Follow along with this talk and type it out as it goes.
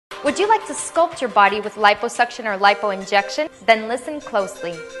Would you like to sculpt your body with liposuction or lipo-injection? Then listen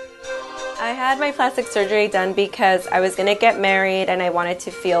closely. I had my plastic surgery done because I was going to get married and I wanted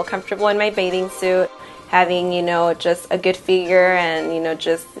to feel comfortable in my bathing suit, having, just a good figure and,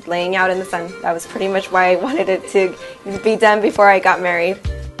 just laying out in the sun. That was pretty much why I wanted it to be done before I got married.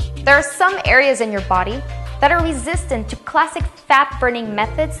 There are some areas in your body that are resistant to classic fat-burning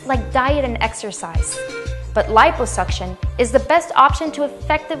methods like diet and exercise. But liposuction is the best option to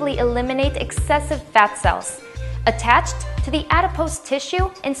effectively eliminate excessive fat cells attached to the adipose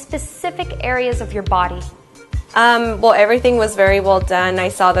tissue in specific areas of your body. Well, everything was very well done. I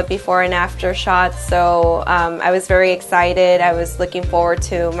saw the before and after shots, so I was very excited. I was looking forward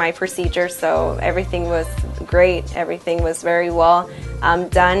to my procedure, so everything was great. Everything was very well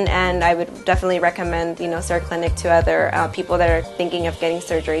done, and I would definitely recommend, Suarez Clinic to other people that are thinking of getting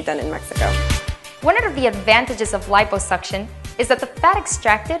surgery done in Mexico. One of the advantages of liposuction is that the fat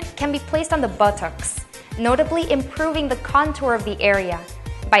extracted can be placed on the buttocks, notably improving the contour of the area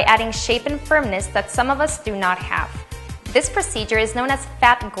by adding shape and firmness that some of us do not have. This procedure is known as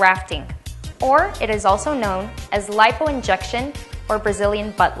fat grafting, or it is also known as lipo-injection or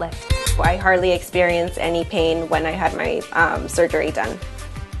Brazilian butt lift. I hardly experienced any pain when I had my surgery done.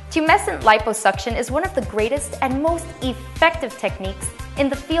 Tumescent liposuction is one of the greatest and most effective techniques in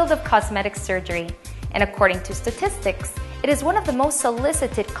the field of cosmetic surgery, and according to statistics, it is one of the most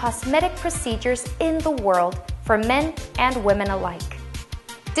solicited cosmetic procedures in the world for men and women alike.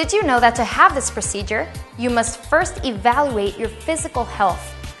 Did you know that to have this procedure, you must first evaluate your physical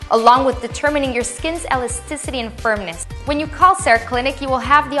health, along with determining your skin's elasticity and firmness? When you call Suarez Clinic, you will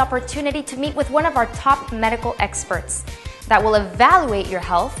have the opportunity to meet with one of our top medical experts that will evaluate your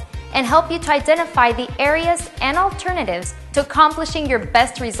health and help you to identify the areas and alternatives to accomplishing your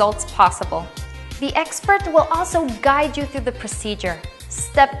best results possible. The expert will also guide you through the procedure,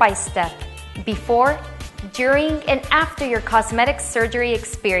 step by step, before, during, and after your cosmetic surgery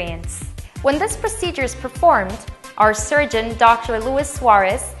experience. When this procedure is performed, our surgeon, Dr.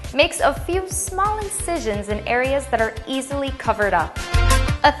 Suarez, makes a few small incisions in areas that are easily covered up.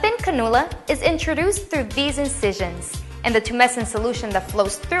 A thin cannula is introduced through these incisions, and the tumescent solution that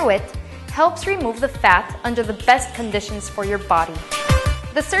flows through it helps remove the fat under the best conditions for your body.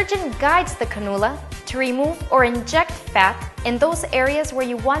 The surgeon guides the cannula to remove or inject fat in those areas where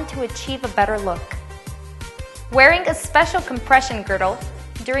you want to achieve a better look. Wearing a special compression girdle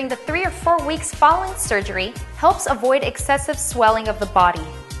during the 3 or 4 weeks following surgery helps avoid excessive swelling of the body.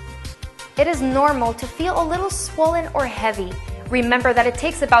 It is normal to feel a little swollen or heavy. Remember that it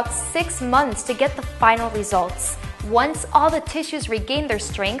takes about 6 months to get the final results, once all the tissues regain their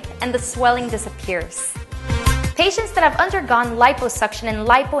strength and the swelling disappears. Patients that have undergone liposuction and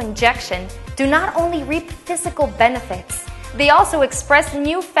lipo-injection do not only reap physical benefits, they also express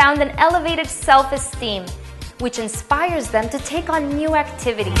newfound and elevated self-esteem, which inspires them to take on new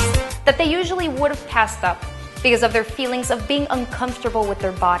activities that they usually would have passed up because of their feelings of being uncomfortable with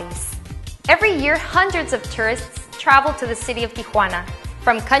their bodies. Every year, hundreds of tourists travel to the city of Tijuana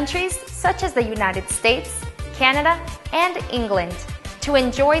from countries such as the United States, Canada, and England to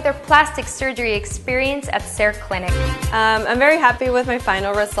enjoy their plastic surgery experience at Suarez Clinic. I'm very happy with my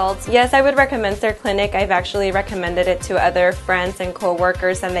final results. Yes, I would recommend Suarez Clinic. I've actually recommended it to other friends and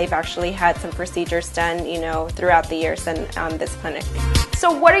co-workers, and they've actually had some procedures done, throughout the years in this clinic.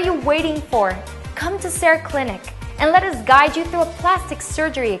 So what are you waiting for? Come to Suarez Clinic and let us guide you through a plastic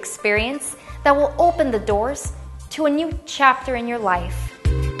surgery experience that will open the doors to a new chapter in your life.